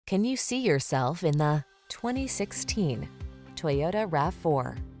Can you see yourself in the 2016 Toyota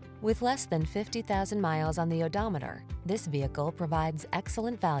RAV4? With less than 50,000 miles on the odometer, this vehicle provides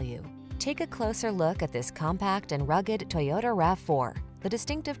excellent value. Take a closer look at this compact and rugged Toyota RAV4, the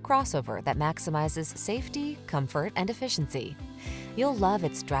distinctive crossover that maximizes safety, comfort, and efficiency. You'll love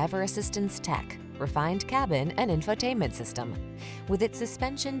its driver assistance tech, refined cabin, and infotainment system. With its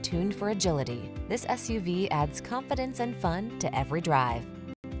suspension tuned for agility, this SUV adds confidence and fun to every drive.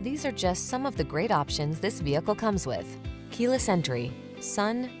 These are just some of the great options this vehicle comes with: keyless entry,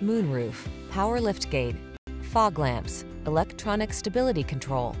 sun, moonroof, power liftgate, fog lamps, electronic stability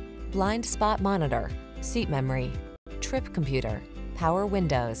control, blind spot monitor, seat memory, trip computer, power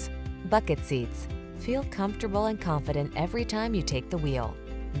windows, bucket seats. Feel comfortable and confident every time you take the wheel.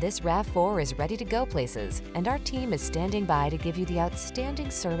 This RAV4 is ready to go places, and our team is standing by to give you the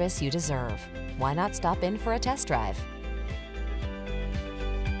outstanding service you deserve. Why not stop in for a test drive?